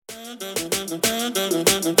What's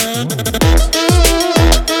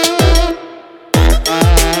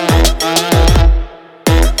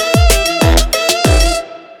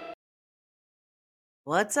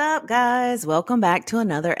up, guys? Welcome back to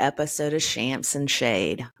another episode of Shamps and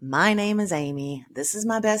Shade. My name is Amy. This is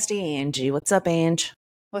my bestie, Angie. What's up, Ange?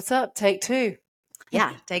 What's up? Take two.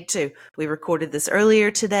 Yeah, take two. We recorded this earlier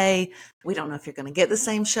today. We don't know if you're going to get the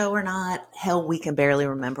same show or not. Hell, we can barely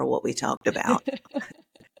remember what we talked about.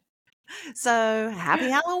 So, happy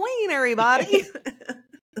Halloween, everybody.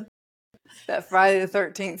 That Friday the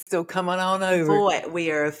 13th still coming on over. Boy,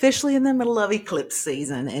 we are officially in the middle of eclipse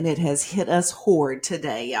season, and it has hit us hard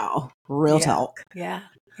today, y'all. Real talk. Yeah.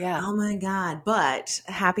 Oh my God. But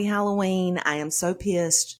happy Halloween. I am so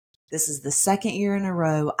pissed. This is the second year in a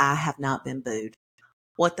row I have not been booed.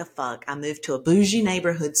 What the fuck? I moved to a bougie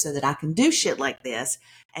neighborhood so that I can do shit like this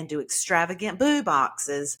and do extravagant boo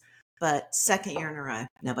boxes. But second year in a row,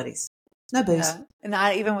 no boos. Yeah.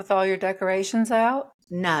 Not even with all your decorations out?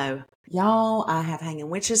 No. Y'all, I have hanging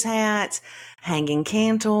witches hats, hanging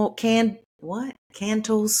candles, or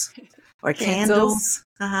candles.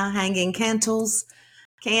 Hanging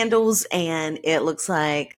candles, and it looks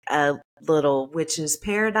like a little witch's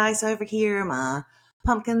paradise over here. My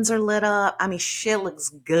pumpkins are lit up. I mean, shit looks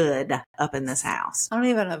good up in this house. I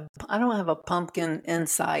don't have a pumpkin in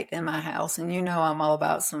sight in my house, and you know I'm all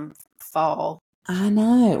about some fall. I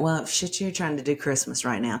know. Well, shit, you're trying to do Christmas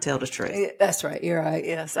right now. Tell the truth. That's right. You're right.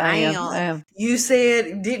 Yes, I am.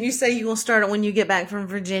 Didn't you say you're going to start it when you get back from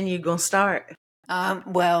Virginia? You're going to start?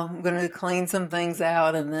 Well, I'm going to clean some things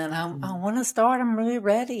out, and then I want to start. I'm really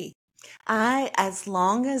ready. As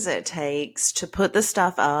long as it takes to put the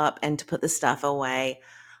stuff up and to put the stuff away,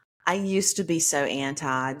 I used to be so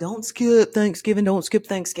anti, don't skip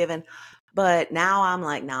Thanksgiving. But now I'm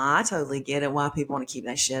like, nah, I totally get it why people want to keep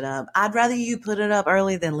that shit up. I'd rather you put it up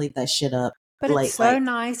early than leave that shit up But late. It's so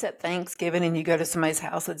nice at Thanksgiving and you go to somebody's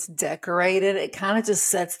house that's decorated. It kind of just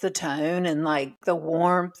sets the tone and like the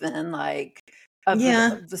warmth and like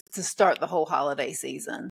to start the whole holiday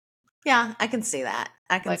season. Yeah, I can see that.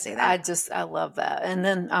 I love that. And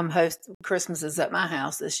then I'm Christmas at my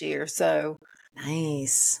house this year. So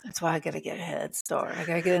nice. That's why I got to get a head start. I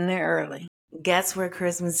got to get in there early. Guess where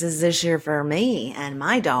Christmas is this year for me and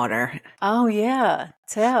my daughter? Oh, yeah.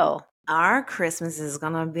 Tell. Our Christmas is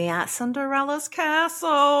going to be at Cinderella's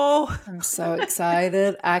castle. I'm so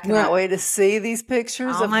excited. I cannot wait to see these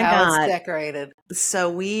pictures of how it's decorated. So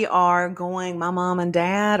we are going, my mom and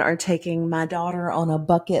dad are taking my daughter on a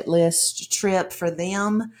bucket list trip for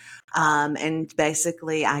them. And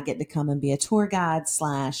basically I get to come and be a tour guide /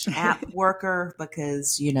 app worker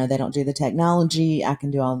because, you know, they don't do the technology. I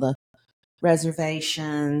can do all the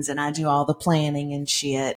reservations and I do all the planning and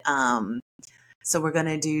shit. So we're going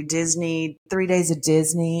to do Disney, 3 days of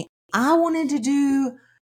Disney. I wanted to do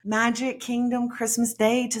Magic Kingdom Christmas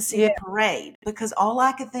Day to see the parade because all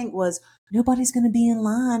I could think was nobody's going to be in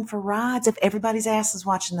line for rides if everybody's ass is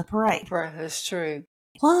watching the parade. Right, that's true.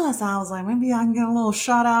 Plus, I was like, maybe I can get a little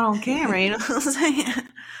shot out on camera. You know what I'm saying?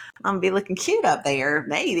 I'm going to be looking cute up there.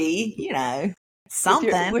 Maybe, you know.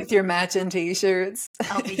 Something. With your matching t-shirts.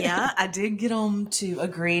 Oh, yeah. I did get them to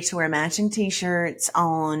agree to wear matching t-shirts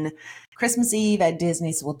on Christmas Eve at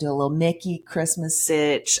Disney. So we'll do a little Mickey Christmas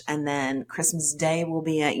sitch. And then Christmas Day will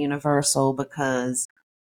be at Universal because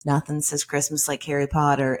nothing says Christmas like Harry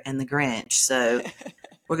Potter and the Grinch. So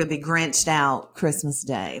we're going to be Grinched out Christmas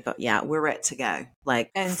Day. But yeah, we're ready to go.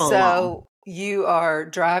 Like, and full so on. You are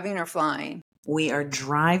driving or flying? We are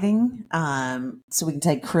driving, so we can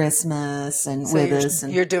take Christmas and with us.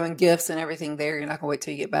 And you're doing gifts and everything there. You're not going to wait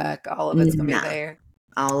till you get back. All of it's going to be there.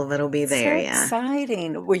 All of it will be there, so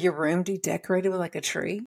exciting. Will your room be decorated with like a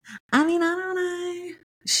tree? I mean, I don't know.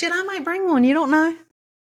 Shit, I might bring one. You don't know.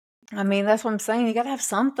 I mean, that's what I'm saying. You got to have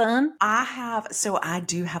something. I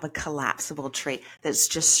do have a collapsible tree that's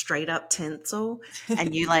just straight up tinsel.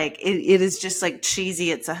 And you like, it is just like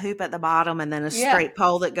cheesy. It's a hoop at the bottom and then a straight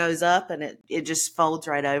pole that goes up and it just folds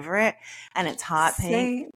right over it. And it's hot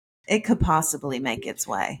pink. It could possibly make its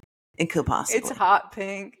way. It could possibly. It's hot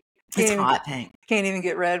pink. Hot pink. Can't even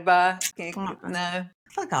get read by. No.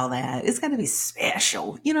 Fuck all that. It's got to be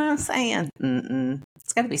special. You know what I'm saying?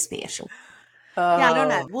 It's got to be special. Yeah, I don't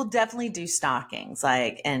know. We'll definitely do stockings,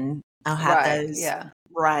 and I'll have those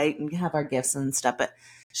right and have our gifts and stuff. But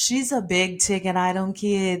she's a big ticket item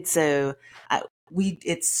kid, so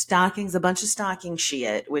it's stockings, a bunch of stocking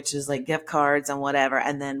shit, which is like gift cards and whatever,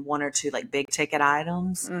 and then 1 or 2 like big ticket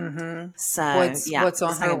items. Mm-hmm. So what's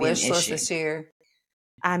on her wish list this year?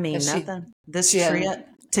 I mean, nothing. This trip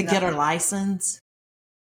to get her license.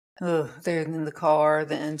 They're in the car,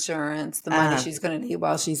 the insurance, the money she's going to need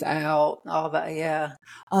while she's out, all that. Yeah.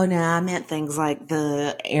 Oh, no, I meant things like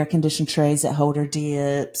the air conditioned trays that hold her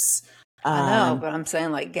dips. I know, but I'm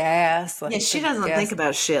saying like gas. Like yeah, she doesn't think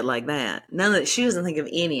about shit like that. She doesn't think of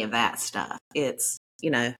any of that stuff. It's,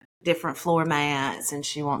 different floor mats, and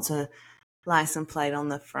she wants a license plate on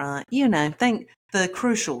the front. Think the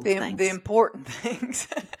crucial things. The important things.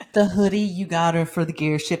 The hoodie you got her for the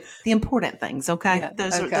gear shift. The important things, okay? Yeah,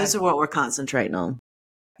 those are what we're concentrating on.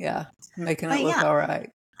 Yeah, making it look all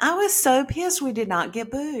right. I was so pissed we did not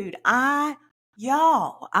get booed.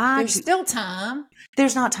 There's still time.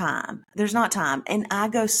 There's not time. And I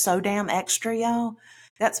go so damn extra, y'all.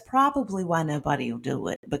 That's probably why nobody will do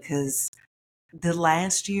it, because the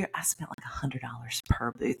last year I spent like $100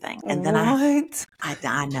 per boo thing. And then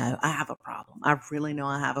I know I have a problem. I really know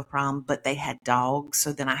I have a problem, but they had dogs.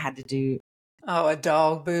 So then I had to do. Oh, a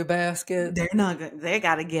dog boo basket. They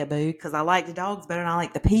got to get booed because I like the dogs better than I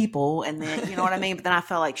like the people. And then, you know what I mean? But then I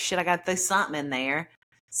felt like, shit, I got to throw something in there.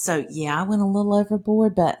 So yeah, I went a little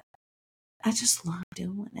overboard, but I just love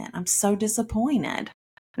doing it. I'm so disappointed.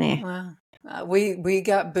 Well, we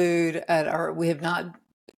got booed we have not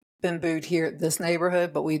been booed here at this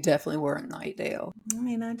neighborhood, but we definitely were in Knightdale. I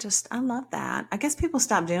mean, I love that. I guess people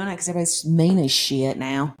stopped doing it because everybody's mean as shit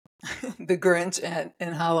now. The Grinch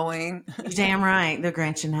in Halloween. You're damn right. The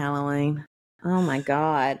Grinch in Halloween. Oh my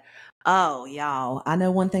God. Oh, y'all. I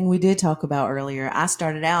know one thing we did talk about earlier. I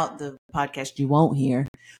started out the podcast you won't hear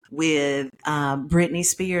with Britney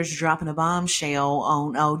Spears dropping a bombshell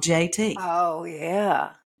on JT. Oh,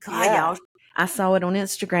 yeah. God, y'all. I saw it on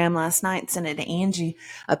Instagram last night and sent it to Angie.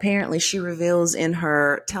 Apparently, she reveals in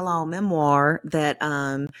her tell-all memoir that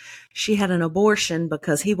she had an abortion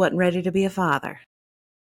because he wasn't ready to be a father.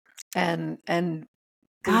 And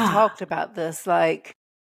we talked about this, like,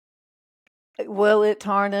 will it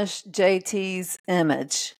tarnish JT's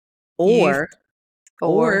image? Or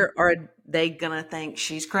are they going to think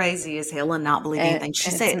she's crazy as hell and not believe anything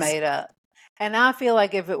she says? It's made up. And I feel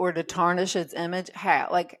like if it were to tarnish its image,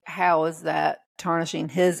 how is that tarnishing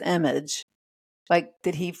his image? Like,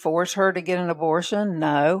 did he force her to get an abortion?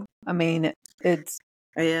 No. I mean, it's...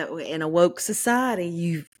 in a woke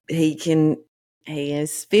society, he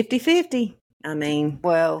is 50-50. I mean...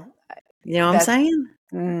 Well... You know what I'm saying?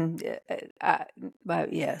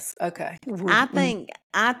 But yes, okay. I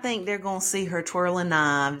think they're gonna see her twirling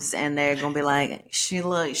knives, and they're gonna be like, she's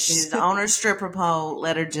on her stripper pole.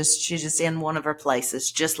 She's just in one of her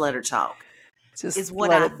places. Just let her talk. Is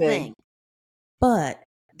what I think. But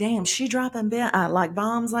damn, she dropping like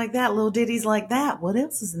bombs like that, little ditties like that. What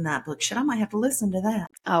else is in that book? Shit, I might have to listen to that.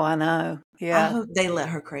 Oh, I know. Yeah. I hope they let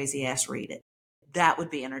her crazy ass read it. That would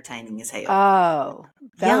be entertaining as hell. Oh,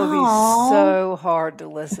 that would be so hard to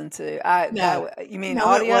listen to. You mean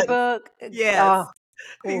audiobook? Yes. Oh,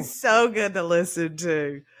 it's so good to listen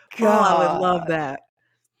to. God. I would love that.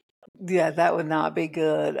 Yeah, that would not be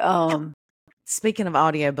good. Speaking of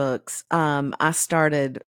audiobooks, I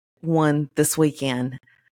started one this weekend.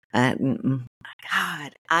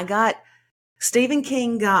 God, Stephen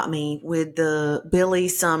King got me with the Billy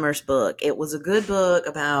Summers book. It was a good book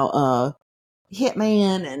about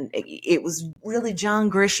hitman, and it was really John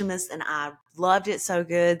Grisham-esque, and I loved it so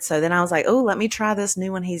good. So then I was like, oh, let me try this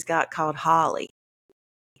new one he's got called Holly,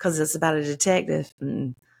 because it's about a detective.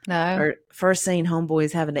 And first scene,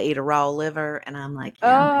 homeboy's having to eat a raw liver, and I'm like,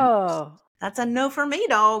 that's a no for me,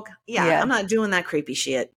 dog. Yeah, I'm not doing that creepy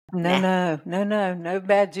shit. No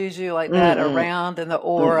bad juju like that around, and the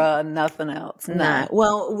aura, nothing else. No.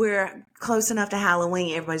 Well, we're close enough to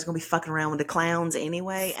Halloween. Everybody's gonna be fucking around with the clowns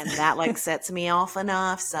anyway, and that sets me off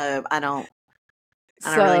enough. So I don't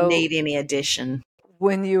really need any addition.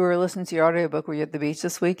 When you were listening to your audiobook, were you at the beach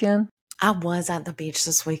this weekend? I was at the beach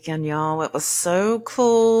this weekend, y'all. It was so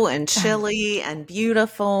cool and chilly and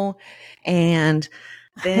beautiful, and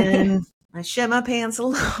then I shit my pants a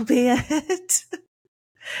little bit.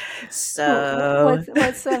 So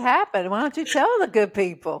what's that happened? Why don't you tell the good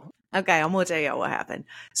people? Okay, I'm gonna tell you what happened.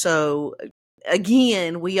 So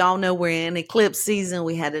again, we all know we're in eclipse season.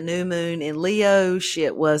 We had a new moon in Leo.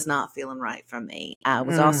 Shit was not feeling right for me. I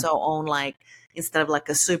was also on instead of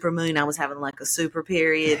a super moon, I was having a super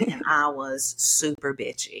period, and I was super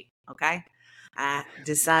bitchy. Okay, I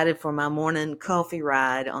decided for my morning coffee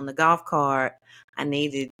ride on the golf cart, I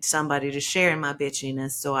needed somebody to share in my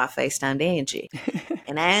bitchiness, so I FaceTimed Angie.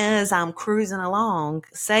 And as I'm cruising along,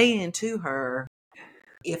 saying to her,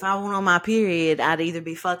 if I went on my period, I'd either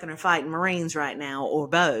be fucking or fighting Marines right now, or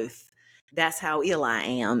both. That's how ill I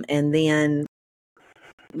am. And then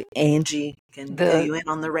Angie can fill you in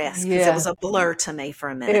on the rest, because it was a blur to me for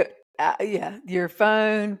a minute. Your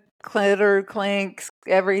phone clitter clinks,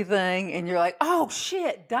 everything, and you're like, oh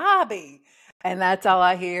shit, Dobby. And that's all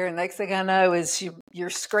I hear. And next thing I know is you're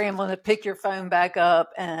scrambling to pick your phone back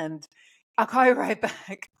up, and I'll call you right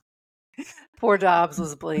back. Poor Dobbs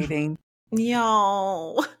was bleeding.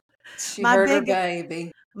 Yo, She my hurt her big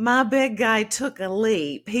baby. my big guy took a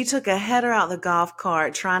leap. He took a header out the golf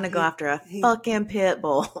cart trying to go after a fucking pit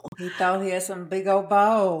bull. He thought he had some big old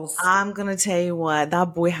balls. I'm going to tell you what,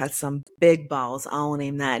 that boy had some big balls on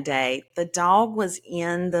him that day. The dog was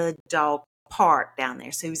in the dog park down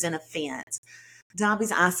there, so he was in a fence.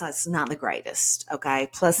 Dobby's eyesight's not the greatest, okay?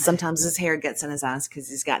 Plus, sometimes his hair gets in his eyes because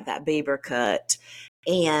he's got that Bieber cut.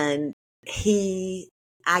 And he,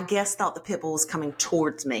 I guess, thought the pit bull was coming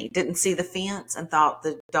towards me. Didn't see the fence and thought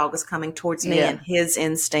the dog was coming towards me. Yeah. And his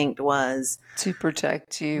instinct was To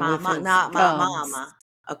protect you. mama, with not my gums. mama.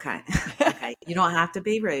 Okay. Okay. You don't have to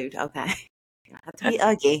be rude. Okay. You don't have to be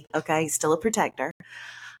ugly. Okay. He's still a protector.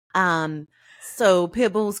 So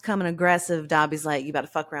Pitbull's coming aggressive. Dobby's like, you better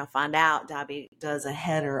fuck around, find out. Dobby does a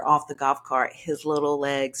header off the golf cart. His little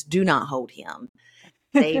legs do not hold him.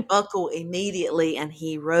 They buckle immediately, and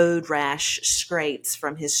he road rash scrapes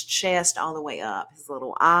from his chest all the way up. His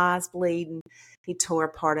little eyes bleeding. He tore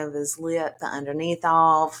part of his lip, the underneath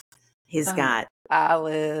off. He's got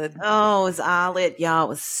eyelid. Oh, his eyelid. Y'all, it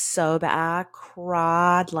was so bad. I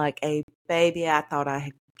cried like a baby. I thought I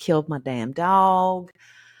had killed my damn dog.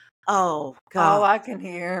 Oh, God. All I can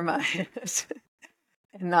hear in my head,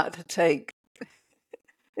 and not to take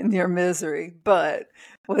in your misery, but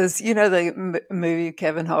was, the movie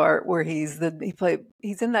Kevin Hart where he's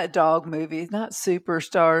in that dog movie. He's not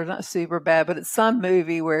Superstar, not super bad, but it's some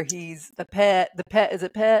movie where he's the pet, is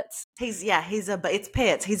it Pets? It's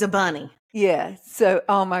Pets. He's a bunny. Yeah. So,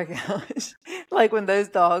 oh my gosh. Like when those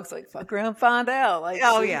dogs fuck around, find out.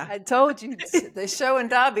 Oh, yeah. I told you, they're showing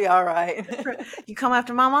Dobby all right. You come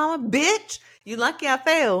after my mama? Bitch, you lucky I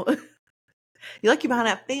fell. You lucky behind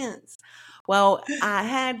that fence. Well,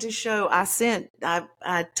 I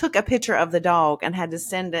took a picture of the dog and had to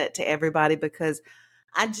send it to everybody because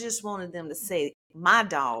I just wanted them to see my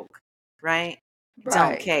dog, right?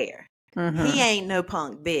 Don't care. Mm-hmm. He ain't no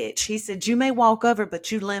punk bitch. He said, you may walk over,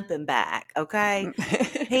 but you limping back. Okay.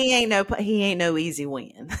 He ain't no easy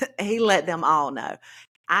win. He let them all know.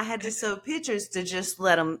 I had to show pictures to just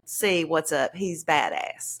let them see what's up. He's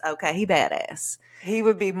badass. Okay. He badass. He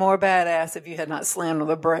would be more badass if you had not slammed on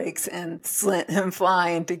the brakes and sent him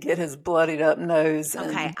flying to get his bloodied up nose.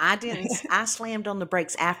 Okay, I didn't. I slammed on the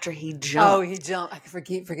brakes after he jumped. Oh, he jumped. I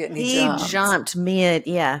keep forgetting he jumped. He jumped mid.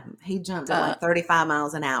 Yeah, he jumped at 35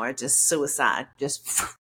 miles an hour. Just suicide.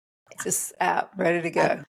 Just out, ready to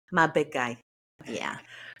go. My big guy. Yeah.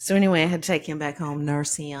 So anyway, I had to take him back home,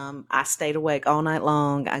 nurse him. I stayed awake all night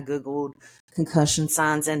long. I Googled concussion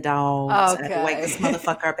signs in dogs. Okay. I had to wake this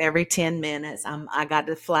motherfucker up every 10 minutes. I got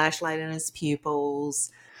the flashlight in his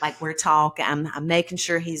pupils. Like we're talking. I'm making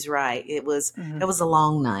sure he's right. It was a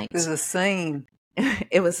long night. It was a scene.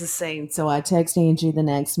 It was a scene. So I texted Angie the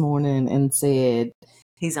next morning and said,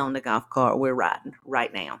 he's on the golf cart. We're riding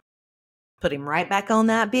right now. Put him right back on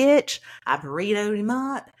that bitch. I burritoed him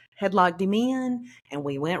up, headlocked him in, and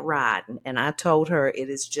we went riding. And I told her it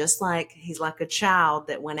is just like he's like a child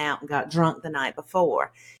that went out and got drunk the night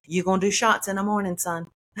before. You gonna do shots in the morning, son?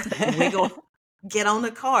 We gonna get on the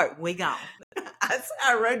cart. We gone.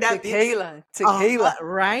 I rode that tequila,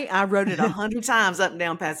 right? I rode it 100 times up and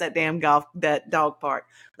down past that dog park.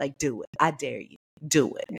 Like, do it. I dare you.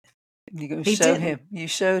 Do it. You showed him. You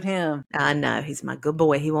showed him. I know. He's my good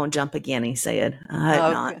boy. He won't jump again, he said. I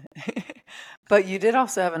hope not. But you did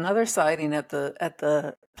also have another sighting at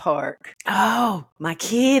the park. Oh, my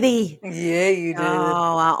kitty. Yeah, you did.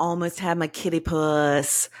 Oh, I almost had my kitty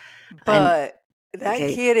puss. But that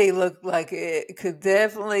kitty looked like it could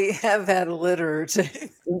definitely have had a litter or two.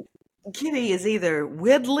 Kitty is either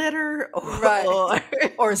with litter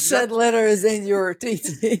or said litter is in your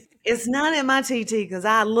TT. It's not in my TT because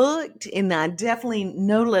I looked and I definitely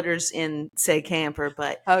no litters in said camper,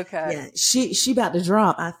 but yeah, she about to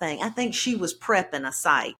drop. I think she was prepping a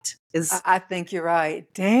site. I think you're right.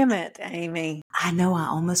 Damn it, Amy. I know. I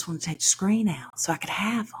almost want to take the screen out so I could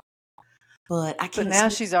have them. But I can't. But now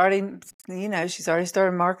she's already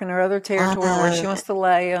started marking her other territory where she wants to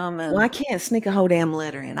lay them. And well, I can't sneak a whole damn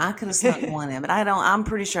litter in. I could have snuck one in, but I don't. I'm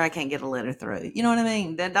pretty sure I can't get a litter through. You know what I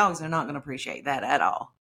mean? The dogs are not going to appreciate that at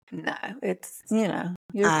all. No, it's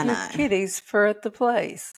your kitties for at the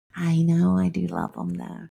place. I know. I do love them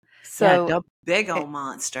though. So yeah, big old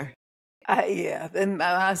monster. Yeah, and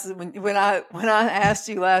when I asked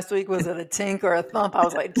you last week, was it a tink or a thump? I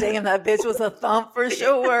was like, damn, that bitch was a thump for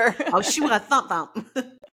sure. Oh, she was a thump.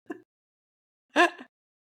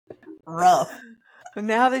 rough.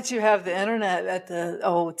 Now that you have the internet at the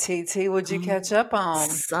old TT, would you catch up on?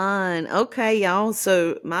 Son, okay, y'all.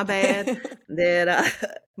 So my bad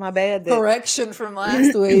that Correction from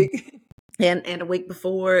last week. and a week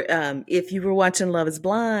before, if you were watching Love Is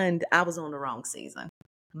Blind, I was on the wrong season.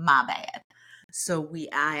 My bad. So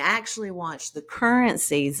I actually watched the current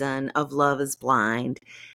season of Love Is Blind,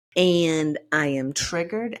 and I am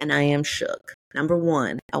triggered and I am shook. Number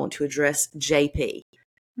one, I want to address JP.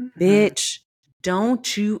 Bitch,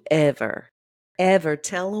 don't you ever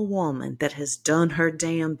tell a woman that has done her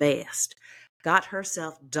damn best, got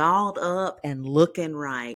herself dolled up and looking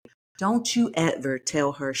right. Don't you ever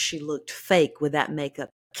tell her she looked fake with that makeup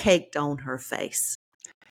caked on her face.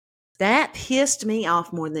 That pissed me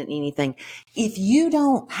off more than anything. If you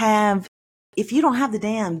don't have the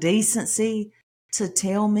damn decency to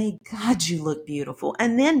tell me, God, you look beautiful.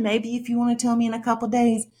 And then maybe if you want to tell me in a couple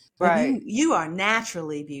days, Right. you are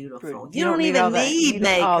naturally beautiful. You don't need even all that, need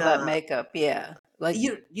makeup. all that makeup, yeah. Like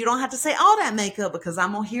you don't have to say all that makeup, because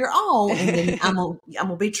I'm gonna hear all, and then I'm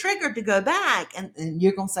gonna be triggered to go back, and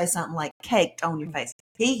you're gonna say something like caked on your face.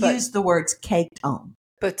 He used the words caked on.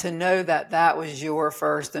 But to know that was your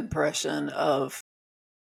first impression to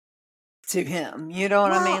him, you know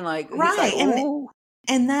what I mean? Like, right. He's like,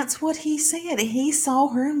 and that's what he said. He saw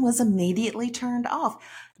her and was immediately turned off.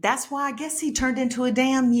 That's why I guess he turned into a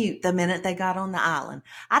damn mute the minute they got on the island.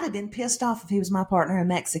 I'd have been pissed off if he was my partner in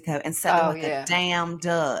Mexico and sat there like a damn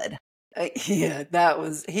dud. Yeah,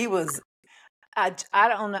 he was. I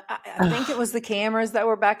don't know. I think it was the cameras that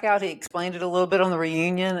were back out. He explained it a little bit on the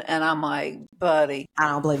reunion, and I'm like, buddy, I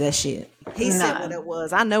don't believe that shit. He said what it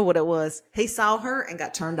was. I know what it was. He saw her and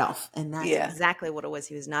got turned off, and that's exactly what it was.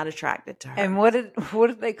 He was not attracted to her. And what did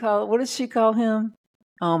they call? What did she call him?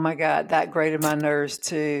 Oh my God, that grated my nerves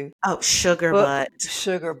too. Oh, sugar butt.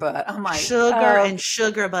 Sugar butt. I'm like, sugar and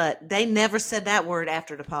sugar butt. They never said that word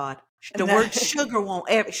after the pod. The word sugar won't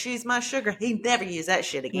ever. She's my sugar. He never used that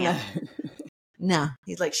shit again. No,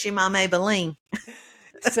 he's like, she my Maybelline.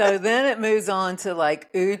 So then it moves on to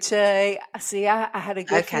like Uche. See, I had a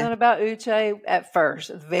good feeling about Uche at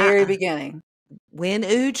first, at the very beginning. When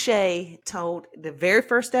Uche told the very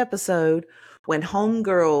first episode, when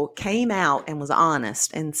Homegirl came out and was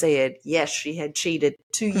honest and said, yes, she had cheated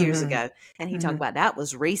 2 years ago. And he talked about that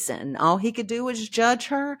was recent. And all he could do was judge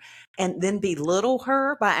her and then belittle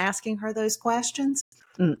her by asking her those questions.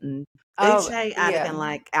 Uche, I'd have been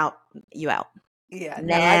like, you out. Yeah.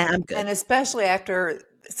 Nah, I'm good. And especially after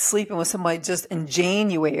sleeping with somebody just in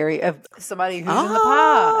January, of somebody who's in the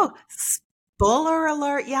pod. Spoiler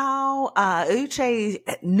alert, y'all. Uche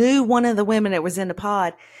knew one of the women that was in the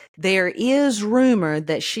pod. There is rumor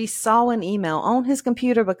that she saw an email on his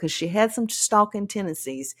computer because she had some stalking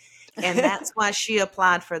tendencies. And that's why she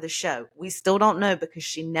applied for the show. We still don't know, because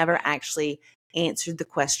she never actually answered the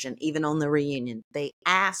question, even on the reunion. They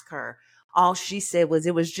asked her. All she said was,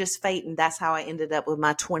 it was just fate, and that's how I ended up with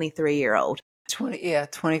my 23-year-old.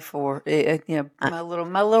 24. Yeah, my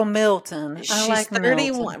little Milton. She's like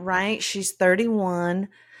 31, Milton. right? She's 31.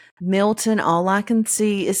 Milton, all I can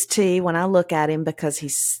see is T when I look at him, because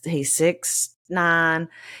he's 6'9".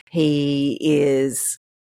 He is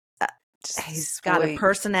he's got a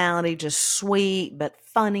personality, just sweet but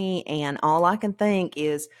funny, and all I can think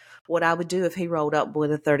is what I would do if he rolled up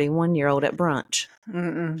with a 31-year-old at brunch.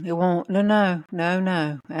 It won't. No,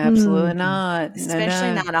 absolutely not.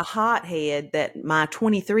 Especially not a hothead that my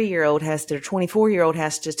 23-year-old has to, 24-year-old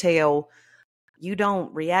has to tell. You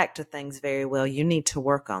don't react to things very well. You need to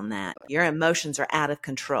work on that. Your emotions are out of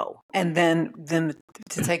control. And then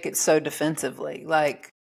to take it so defensively,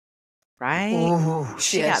 like, right? Ooh,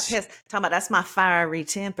 she got pissed. Talking about, that's my fiery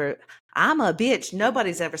temper. I'm a bitch.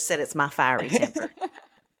 Nobody's ever said it's my fiery temper.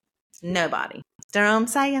 Nobody. Do you know what I'm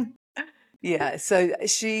saying? Yeah. So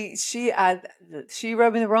she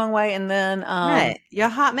rubbed me the wrong way, and then right. You're a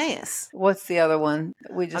hot mess. What's the other one?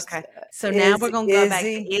 We just okay. So now we're gonna go back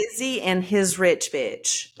to Izzy and his rich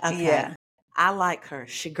bitch. Okay. Yeah. I like her.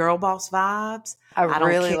 She girl boss vibes. I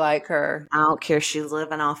really like her. I don't care if she's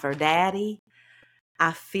living off her daddy.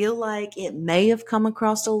 I feel like it may have come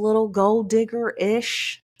across a little gold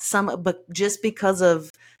digger-ish. But just because of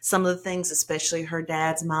some of the things, especially her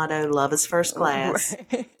dad's motto, "Love is first class."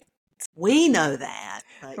 Right. We know that,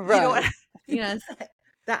 but right.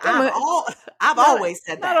 I've always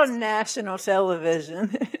said that. Not on national television.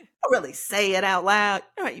 I don't really say it out loud.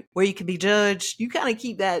 Where you can be judged, you kind of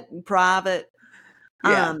keep that private.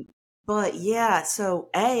 Yeah. But yeah, so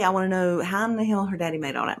I want to know how in the hell her daddy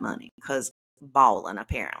made all that money, because balling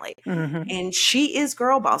apparently. And she is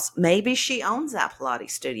girl boss. Maybe she owns that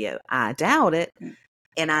Pilates studio. I doubt it.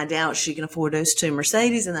 And I doubt she can afford those 2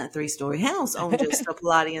 Mercedes and that 3-story house on just a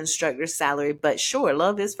Pilates instructor's salary. But sure,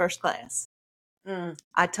 love is first class.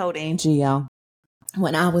 I told Angie, y'all,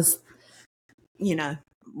 when I was,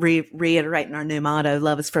 reiterating our new motto,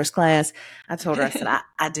 love is first class, I told her, I said,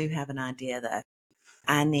 I do have an idea though.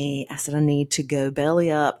 I need to go belly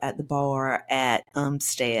up at the bar at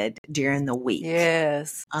Umstead during the week.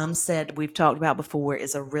 Yes. Umstead, we've talked about before,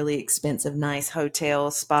 is a really expensive, nice hotel,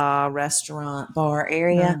 spa, restaurant, bar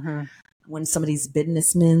area. Mm-hmm. When somebody's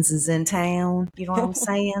businessmen's is in town, you know what I'm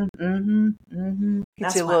saying?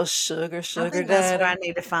 Get your little sugar daddy. That's where I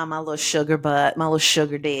need to find my little sugar butt, my little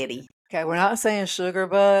sugar daddy. Okay, we're not saying sugar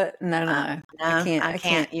butt. No. I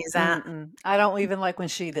can't use that. I don't even like when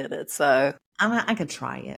she did it, so. I could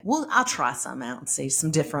try it. Well, I'll try some out and see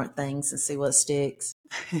some different things and see what sticks.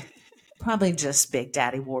 Probably just Big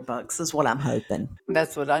Daddy Warbucks is what I'm hoping.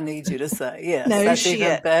 That's what I need you to say. Yes, No that's shit.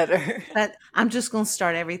 even better. I'm just going to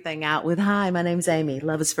start everything out with, hi, my name's Amy.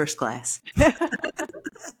 Love is first class.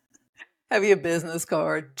 Have you a business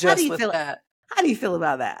card just with that? How do you feel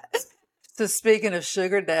about that? So speaking of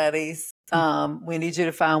sugar daddies, we need you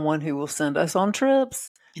to find one who will send us on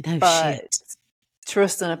trips. No shit.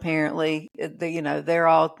 Tristan apparently, they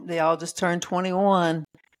all just turned 21.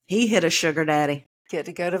 He hit a sugar daddy. Get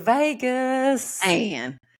to go to Vegas.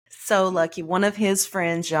 Man, so lucky. One of his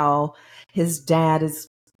friends, y'all, his dad is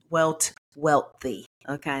wealthy.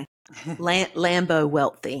 Okay, Lambo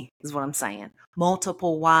wealthy is what I'm saying.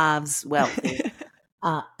 Multiple wives wealthy.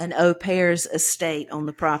 An au pair's estate on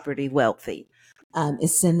the property wealthy.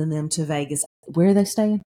 Is sending them to Vegas. Where are they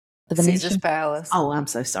staying? The Caesar's Palace. Oh, I'm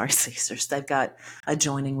so sorry, Caesar's. They've got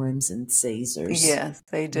adjoining rooms in Caesar's. Yes,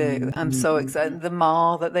 they do. I'm so excited. The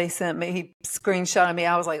mall that they sent me, he screenshotted me.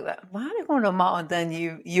 I was like, why are they going to a mall? And then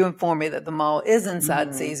you informed me that the mall is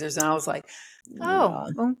inside Caesar's. And I was like, oh,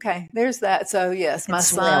 okay, there's that. So, yes, my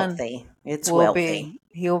son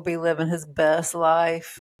he'll be living his best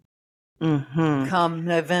life come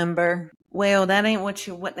November. Well, that ain't what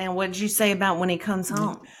did you say about when he comes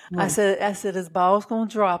home? I said his ball's going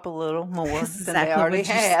to drop a little more than they already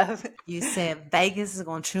have. You said Vegas is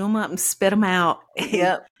going to chew him up and spit him out.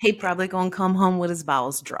 Yep. He probably going to come home with his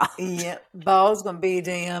balls dropped. Yep. Ball's going to be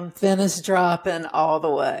damn finished dropping all the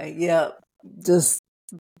way. Yep. Just,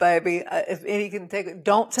 baby, if any can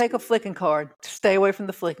don't take a flicking card. Stay away from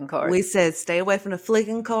the flicking cards. We said stay away from the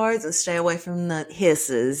flicking cards and stay away from the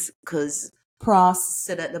hisses because pros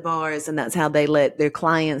sit at the bars and that's how they let their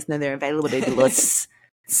clients know they're available. They do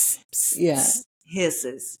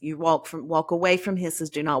hisses. You walk away from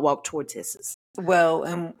hisses. Do not walk towards hisses. Well,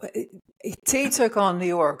 and T took on New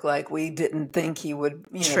York like we didn't think he would.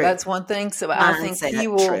 That's one thing. So I think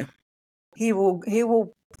he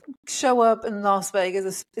will show up in Las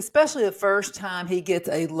Vegas, especially the first time he gets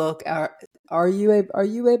a look. Are you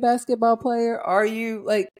a basketball player? Are you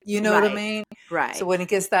what I mean? Right. So when he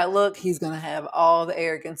gets that look, he's going to have all the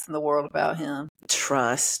arrogance in the world about him.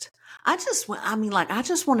 Trust. I just want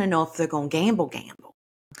to know if they're going to gamble.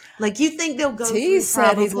 Like, you think they'll go T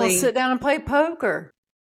said he's going to sit down and play poker.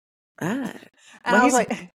 And I was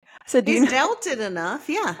like, he's dealt it enough.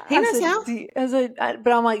 Yeah. He knows how.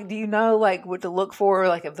 But I'm like, do you know what to look for?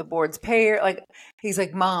 Like if the board's paired, he's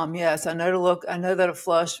like, Mom, yes, I know that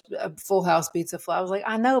a full house beats a flush. I was like,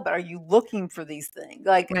 I know, but are you looking for these things?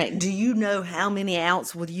 Right. Do you know how many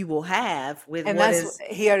outs you will have with and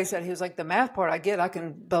he already said, he was like, the math part I get, I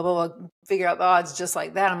can blah, blah, blah, figure out the odds just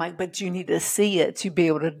like that. I'm like, but you need to see it to be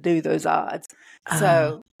able to do those odds.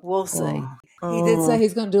 So we'll see. He did say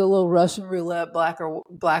he's going to do a little Russian roulette, black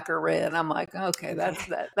or red. I'm like, okay, that's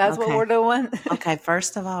what we're doing. Okay,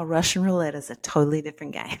 first of all, Russian roulette is a totally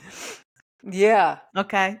different game. Yeah.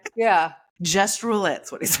 Okay. Yeah. Just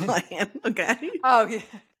roulette's what he's playing. Okay. Oh yeah.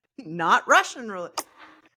 Not Russian roulette.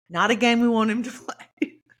 Not a game we want him to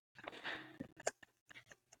play.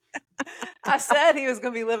 I said he was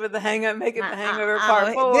going to be living the Hangover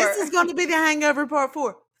Part 4. This is going to be the Hangover Part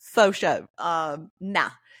 4. Faux show. Nah.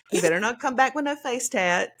 He better not come back with no face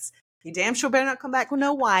tats. He damn sure better not come back with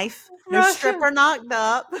no wife. No stripper knocked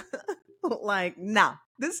up. Nah.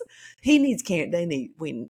 He needs care.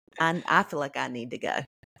 I feel like I need to go.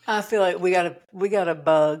 I feel like we gotta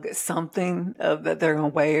bug something that they're gonna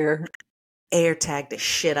wear. Air tag the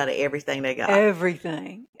shit out of everything they got.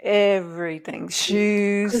 Everything.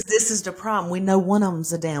 Shoes. Because this is the problem. We know one of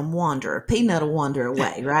them's a damn wanderer. Peanut will wander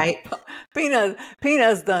away, right?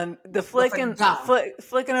 Peanut's done the flicking of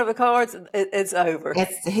the cards. It's over.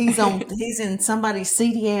 He's in somebody's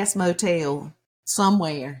seedy ass motel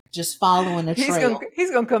somewhere, just following a trail.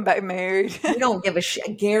 He's gonna come back married. We don't give a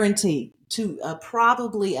shit. Guaranteed. to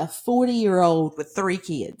probably a 40-year-old with 3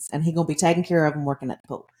 kids, and he gonna be taking care of them, working at the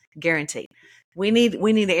pool, guaranteed. We need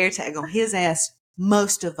an air tag on his ass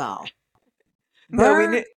most of all. No,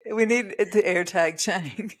 Berg, we need the air tag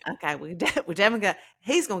chain. okay, we definitely got.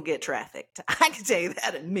 He's gonna get trafficked. I can tell you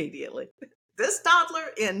that immediately. This toddler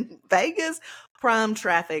in Vegas, prime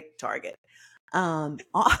traffic target.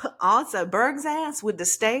 Also, Berg's ass with the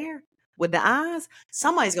stare, with the eyes,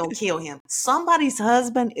 somebody's gonna kill him. Somebody's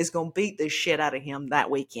husband is gonna beat the shit out of him that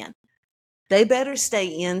weekend. They better stay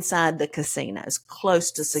inside the casinos,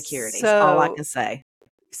 close to security. Is all I can say.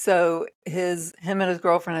 So him and his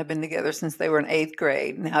girlfriend have been together since they were in 8th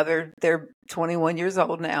grade. Now they're 21 years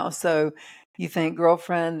old now. So you think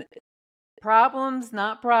girlfriend problems,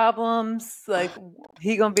 not problems? Like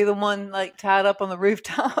he gonna be the one like tied up on the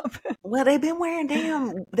rooftop? Well, they've been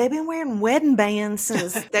wearing wedding bands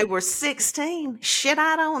since they were 16. Shit,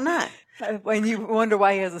 I don't know. When you wonder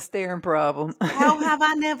why he has a staring problem. How have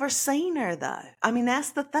I never seen her though? I mean,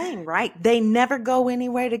 that's the thing, right? They never go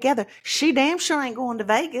anywhere together. She damn sure ain't going to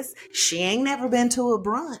Vegas. She ain't never been to a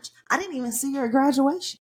brunch. I didn't even see her at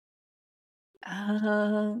graduation.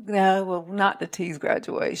 No, well, not the T's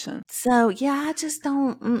graduation. So yeah, I just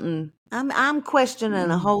don't. I'm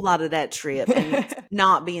questioning a whole lot of that trip and it's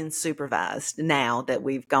not being supervised now that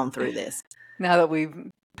we've gone through this. Now that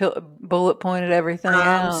we've bullet pointed everything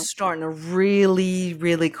I'm out, starting to really,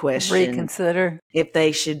 really question reconsider if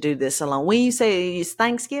they should do this alone. When you say it's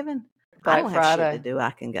Thanksgiving, I don't have shit to do.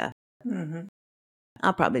 I can go. Mm-hmm.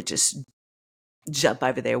 I'll probably just jump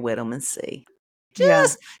over there with them and see.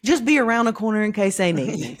 Just be around the corner in case they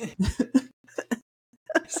need me.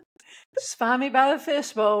 Just find me by the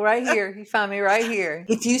fishbowl right here. You find me right here.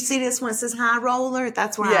 If you see this one that says high roller,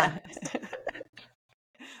 that's where I am.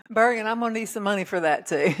 Bergen, I'm gonna need some money for that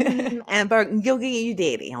too. And Bergen, go get your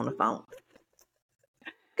daddy on the phone.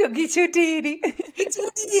 Go get your daddy. Get your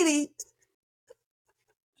daddy.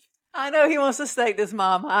 I know he wants to stake this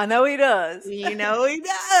mama. I know he does. You know he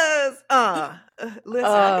does. Listen,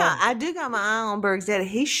 I do got my eye on Berg's daddy.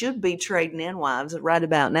 He should be trading in wives right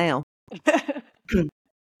about now.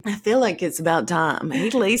 I feel like it's about time. He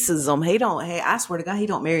leases them. I swear to God, he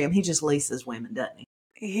don't marry them. He just leases women, doesn't he?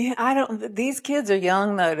 Yeah, I don't. These kids are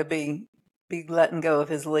young though to be letting go of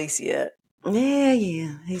his lease yet. Yeah.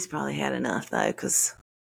 He's probably had enough though, because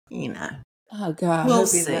Oh God, we'll I hope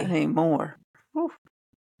see. he's not anymore. Whew.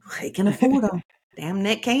 He can afford them. Damn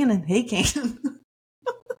Nick Cannon, he can.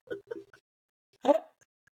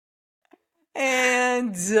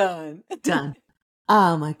 And done.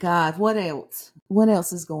 Oh my God, what else? What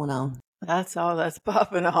else is going on? That's all that's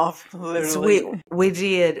popping off. Literally, So we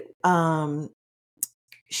did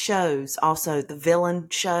shows. Also, the villain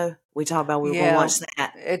show we talked about. We were going to watch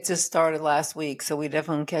that. It just started last week, so we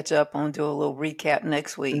definitely catch up on do a little recap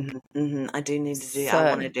next week. Mm-hmm. I do need to do. I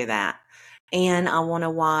want to do that, and I want to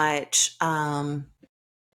watch.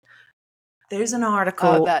 There's an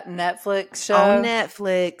article that Netflix show on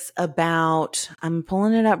Netflix about. I'm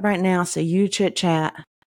pulling it up right now, so you chit chat.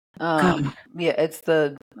 Yeah, it's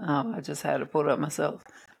the. Oh, I just had to pull it up myself.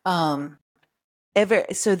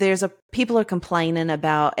 So there's people are complaining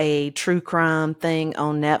about a true crime thing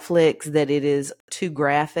on Netflix that it is too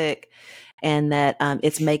graphic and that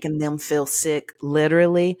it's making them feel sick,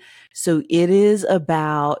 literally. So it is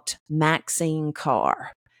about Maxine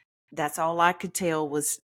Carr. That's all I could tell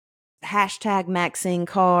was hashtag Maxine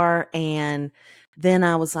Carr. And then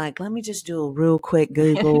I was like, let me just do a real quick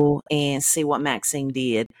Google and see what Maxine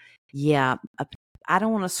did. Yeah, I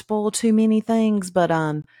don't want to spoil too many things, but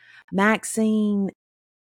Maxine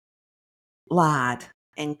lied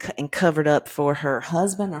and covered up for her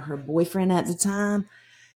husband or her boyfriend at the time.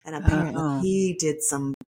 And apparently he did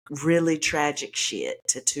some really tragic shit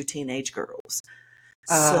to 2 teenage girls.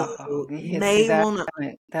 So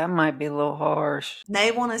that might be a little harsh.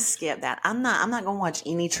 They want to skip that. I'm not going to watch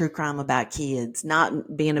any true crime about kids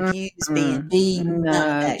not being abused, being beaten, none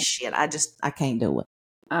of that shit. I can't do it.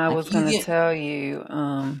 I was going to tell you,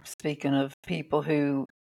 speaking of people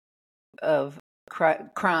of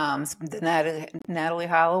crimes, the Natalie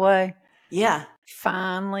Holloway. Yeah.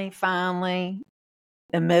 Finally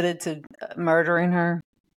admitted to murdering her.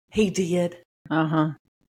 He did.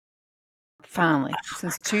 Finally,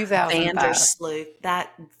 since 2005. Vandersloot,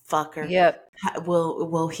 that fucker. Yep.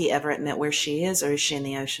 Will he ever admit where she is, or is she in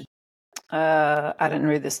the ocean? I didn't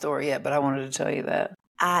read the story yet, but I wanted to tell you that.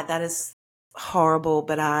 That is horrible,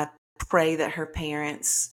 but I pray that her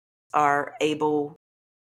parents are able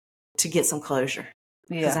to get some closure.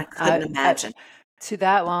 Because I couldn't imagine. To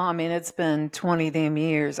that long, I mean, it's been 20 damn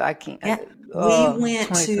years. I can't. Yeah.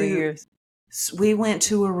 23 years. We went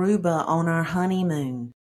to Aruba on our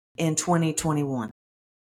honeymoon, in 2021.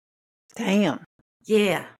 Damn.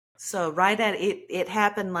 Yeah. So right at it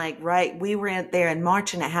happened we were there in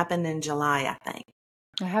March and it happened in July, I think.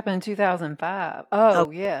 It happened in 2005.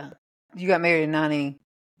 Oh, yeah. You got married in 90.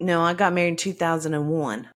 No, I got married in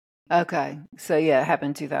 2001. Okay. So, yeah, it happened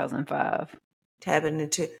in 2005. It happened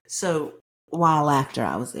in so a while after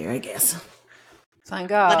I was there, I guess. Thank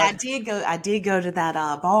God. But I did go to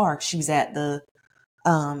that bar she was at.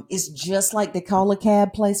 It's just like the Cola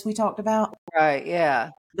Cab place we talked about. Right,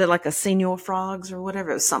 yeah. They're like a Senior Frogs or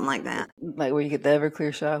whatever. It was something like that. Like where you get the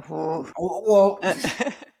Everclear shot. Whoa.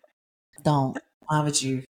 Don't. Why would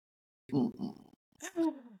you? No.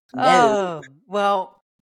 Oh, well,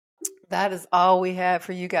 that is all we have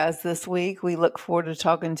for you guys this week. We look forward to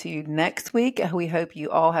talking to you next week. We hope you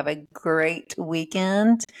all have a great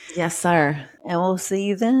weekend. Yes, sir. And we'll see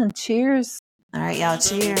you then. Cheers. All right, y'all.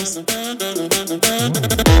 Cheers.